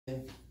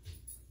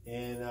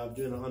I'm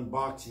doing an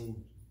unboxing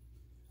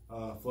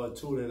for a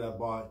tool that I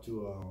bought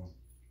to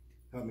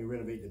help me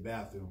renovate the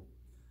bathroom.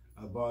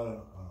 I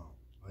bought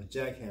a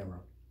jackhammer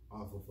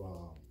off of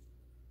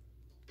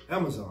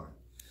Amazon.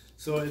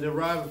 So it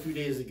arrived a few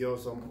days ago,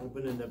 so I'm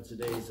opening it up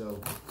today so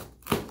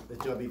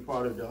that y'all be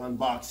part of the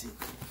unboxing.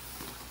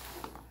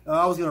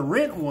 I was gonna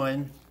rent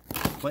one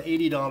for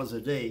 $80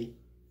 a day,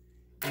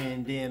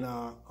 and then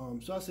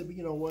so I said, but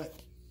you know what?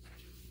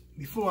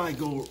 Before I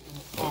go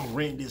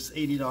rent this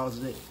 $80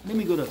 a day, let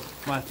me go to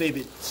my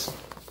favorite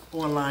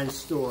online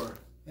store,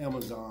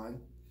 Amazon,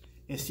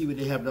 and see what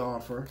they have to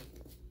offer.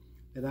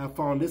 And I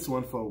found this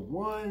one for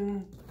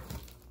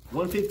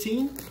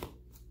 $115.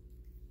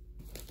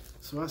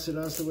 So I said,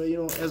 well, you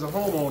know, as a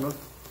homeowner,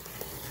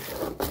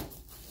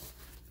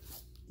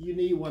 you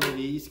need one of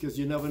these because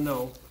you never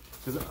know.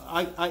 Because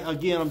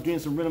again, I'm doing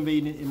some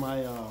renovating in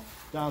my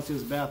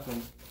downstairs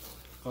bathroom.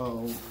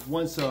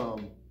 Once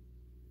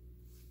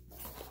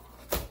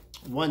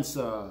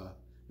the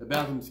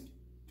bathroom's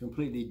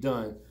completely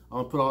done,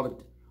 I'm gonna put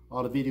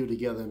all the video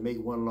together and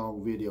make one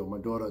long video. My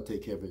daughter will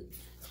take care of it.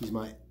 She's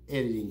my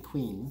editing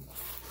queen.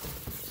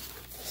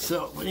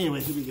 So, but anyway,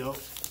 here we go.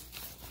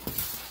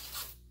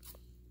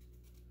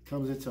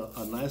 Comes into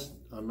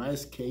a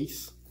nice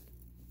case.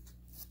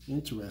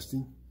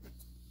 Interesting.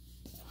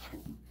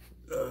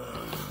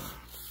 I'll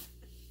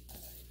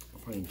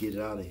probably get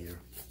it out of here.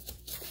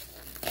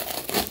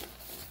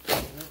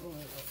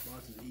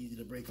 Box is easy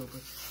to break open.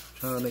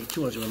 Trying to make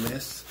too much of a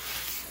mess.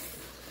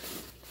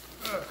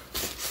 Alright,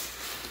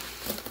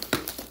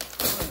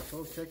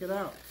 folks, check it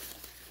out.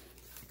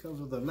 It comes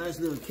with a nice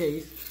little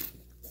case.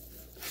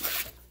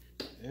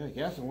 Yeah,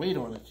 got some weight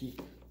on it. She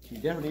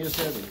definitely is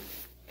heavy.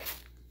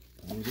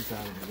 Move this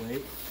out of the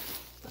way.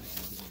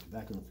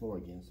 Back on the floor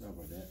again. Sorry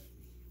about that.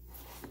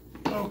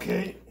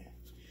 Okay.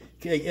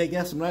 Okay, it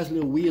got some nice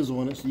little wheels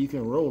on it so you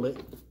can roll it.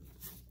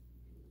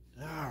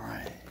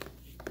 Alright.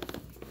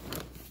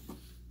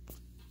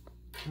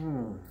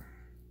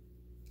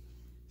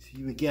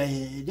 See, we got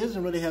here. It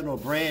doesn't really have no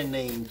brand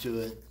name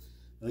to it.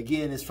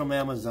 Again, it's from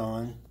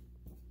Amazon.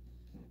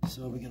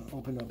 So we're going to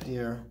open up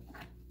here.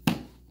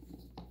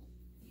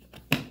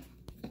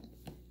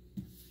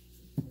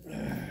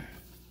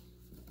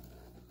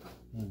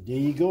 And there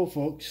you go,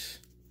 folks.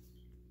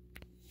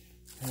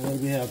 And what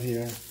do we have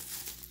here?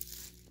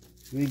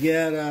 We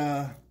got,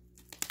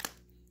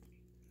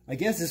 I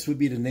guess this would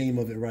be the name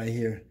of it right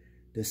here.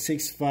 The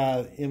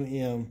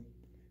 65mm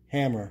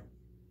hammer.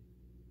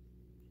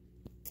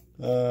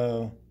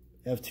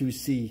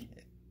 F2C.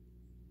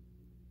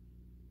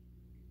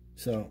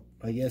 So,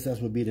 I guess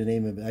that would be the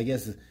name of it. I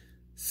guess a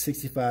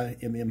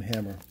 65mm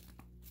hammer.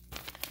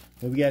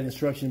 And we got an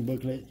instruction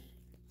booklet.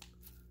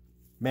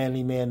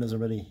 Manly man doesn't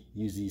really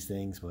use these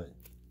things, but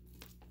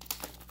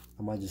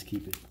I might just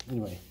keep it.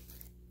 Anyway.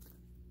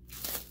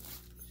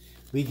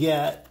 We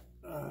got,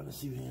 let's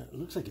see, it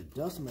looks like a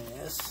dust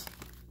mask.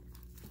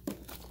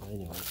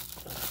 Anyway,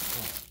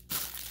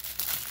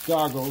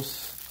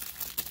 goggles.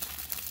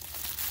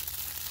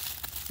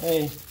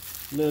 Hey,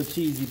 a little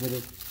cheesy, but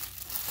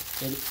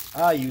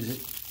I use it.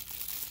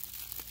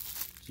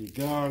 See,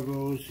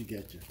 goggles, you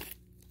got your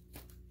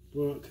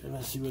book. And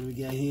let's see what we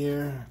got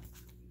here.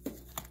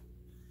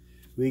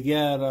 We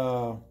got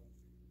a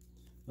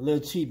little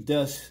cheap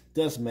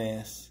dust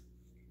mask.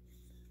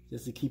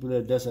 Just to keep a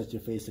little dust out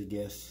your face, I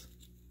guess.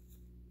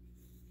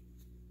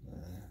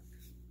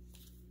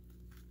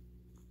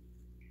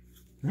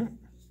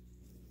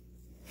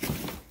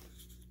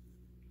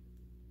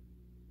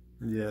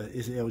 Yeah,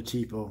 it's El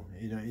Cheapo.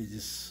 You know, it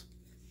is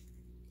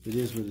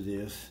what it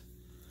is.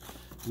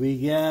 We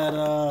got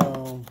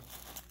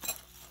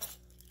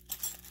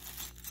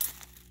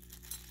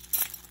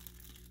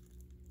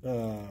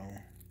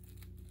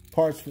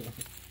parts.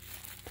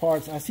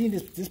 I seen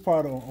this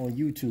part on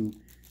YouTube.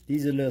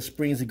 These are little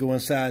springs that go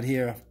inside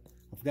here.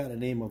 I forgot the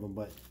name of them,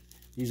 but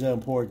these are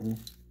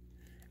important.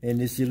 And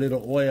this is your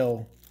little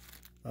oil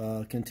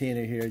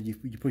container here. You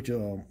put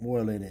your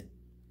oil in it.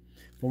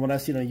 From what I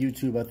seen on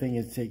YouTube, I think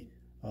it take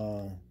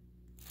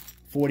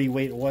 40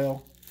 weight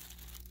oil.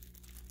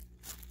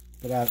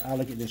 But I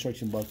look at the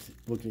instruction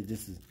booklet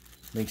just to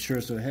make sure.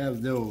 So it has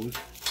those.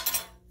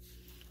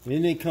 And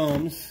then it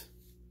comes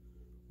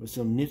with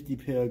some nifty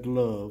pair of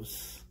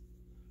gloves.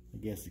 I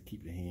guess to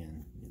keep your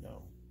hand, you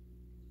know.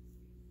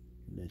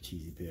 That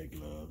cheesy pair of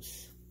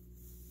gloves.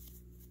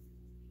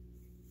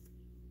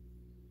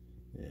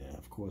 Yeah,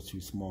 of course too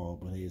small,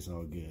 but hey, it's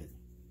all good.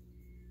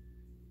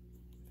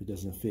 If it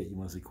doesn't fit, you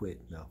must have quit.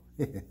 No.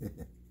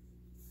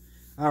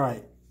 All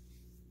right.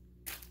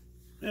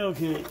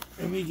 Okay,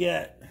 and we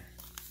got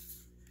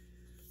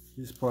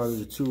this part of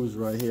the tools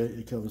right here.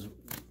 It comes.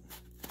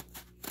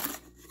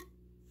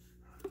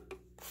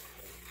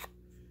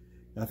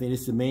 I think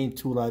it's the main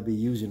tool I'll be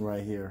using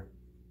right here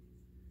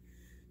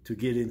to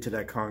get into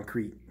that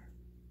concrete.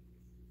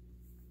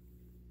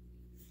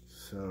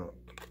 So,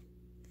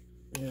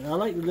 yeah, I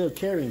like the little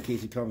carrying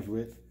case it comes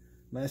with.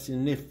 Nice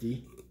and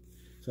nifty.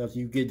 So after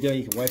you get done,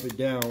 you can wipe it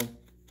down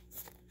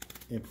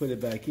and put it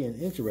back in.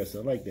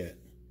 Interesting, I like that.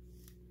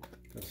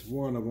 That's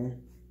one of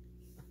them.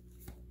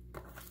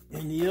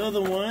 And the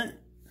other one,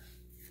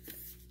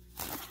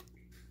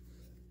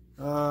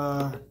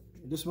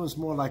 this one's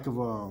more like of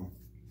a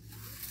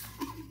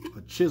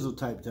chisel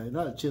type,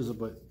 not a chisel,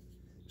 but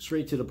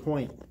straight to the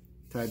point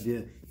type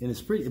deal. And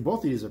it's pretty,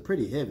 both of these are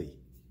pretty heavy.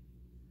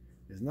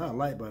 It's not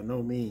light by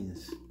no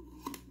means.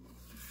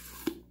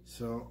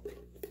 So,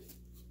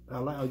 I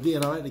like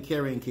the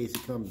carrying case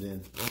it comes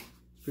in. It's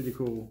pretty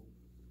cool.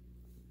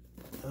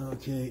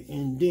 Okay,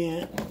 and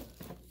then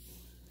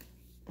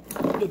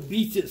the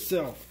beach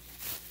itself.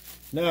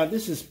 Now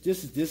this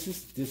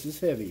is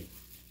heavy.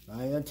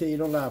 I ain't gonna tell you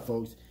no lie,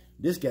 folks.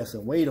 This got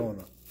some weight on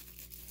it.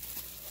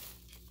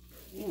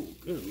 Ooh,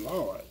 good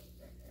Lord.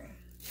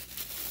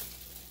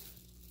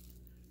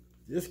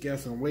 This got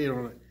some weight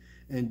on it.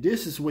 And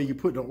this is where you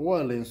put the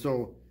oil in.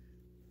 So,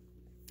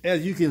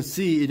 as you can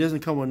see, it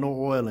doesn't come with no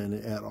oil in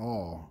it at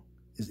all.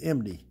 It's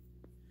empty.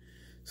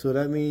 So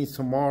that means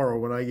tomorrow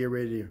when I get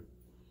ready to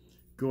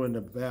go in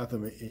the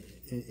bathroom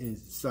and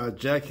start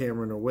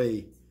jackhammering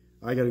away,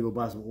 I got to go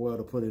buy some oil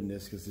to put in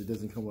this because it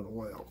doesn't come with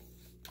oil.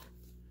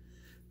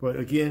 But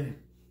again,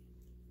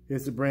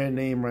 here's the brand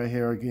name right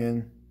here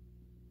again.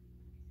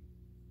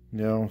 You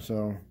know,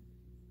 so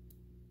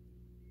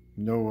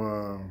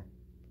no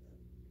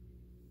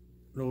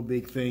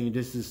big thing.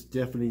 This is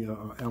definitely, you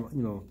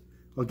know,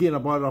 again, I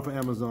bought it off of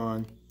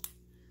Amazon,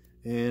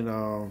 and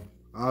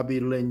I'll be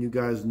letting you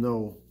guys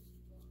know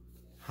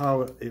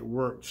how it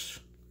works.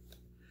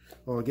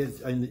 Oh, I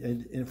guess,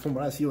 and from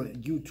what I see on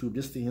YouTube,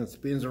 this thing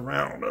spins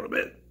around a little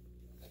bit,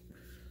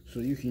 so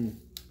you can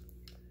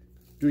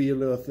do your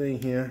little thing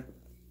here.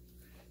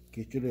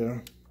 Get you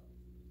there,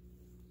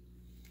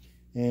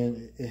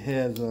 and it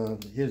has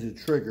here's a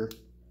trigger.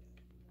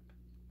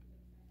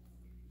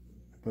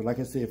 But like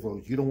I said,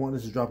 folks, you don't want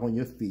this to drop on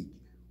your feet.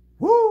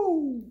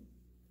 Woo!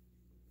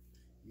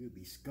 You'll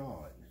be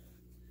scarred.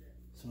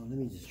 So let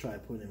me just try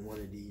putting one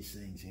of these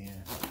things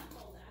here.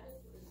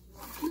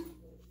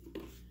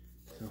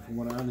 So from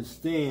what I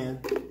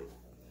understand,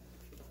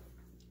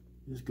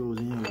 this goes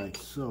in like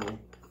so.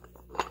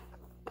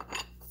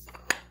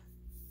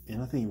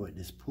 And I think what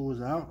this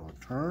pulls out or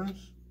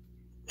turns.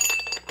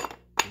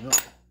 Yep.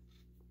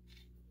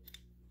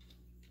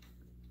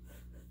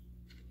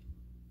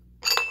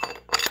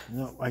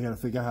 No, I gotta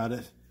figure out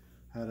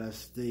how that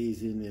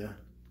stays in there.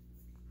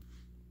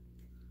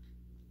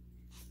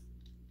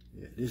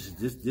 Yeah, this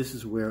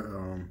is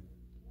where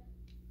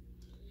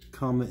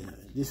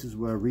this is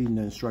where reading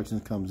the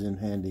instructions comes in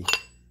handy,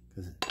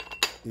 because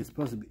it's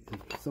supposed to be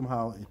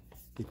somehow it's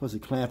supposed to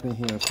clamp in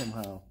here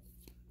somehow.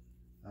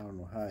 I don't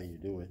know how you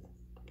do it,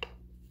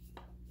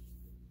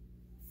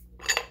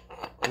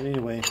 but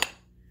anyway,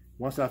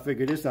 once I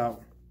figure this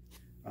out,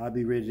 I'll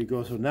be ready to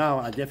go. So now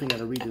I definitely got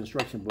to read the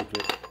instruction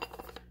booklet.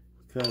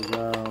 Because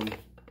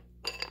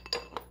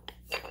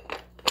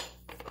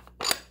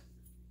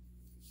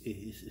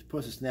it's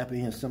supposed to snap in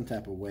here some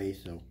type of way,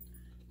 so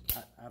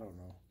I don't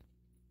know.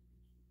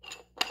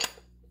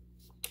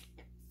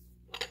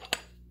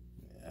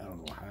 I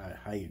don't know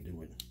how you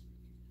do it.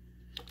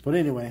 But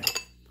anyway,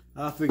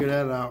 I'll figure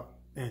that out,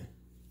 and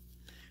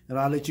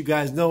I'll let you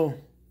guys know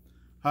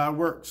how it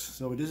works.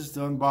 So this is the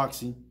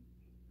unboxing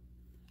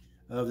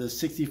of the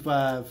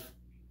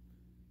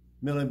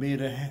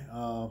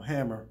 65mm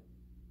hammer.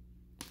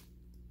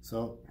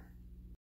 So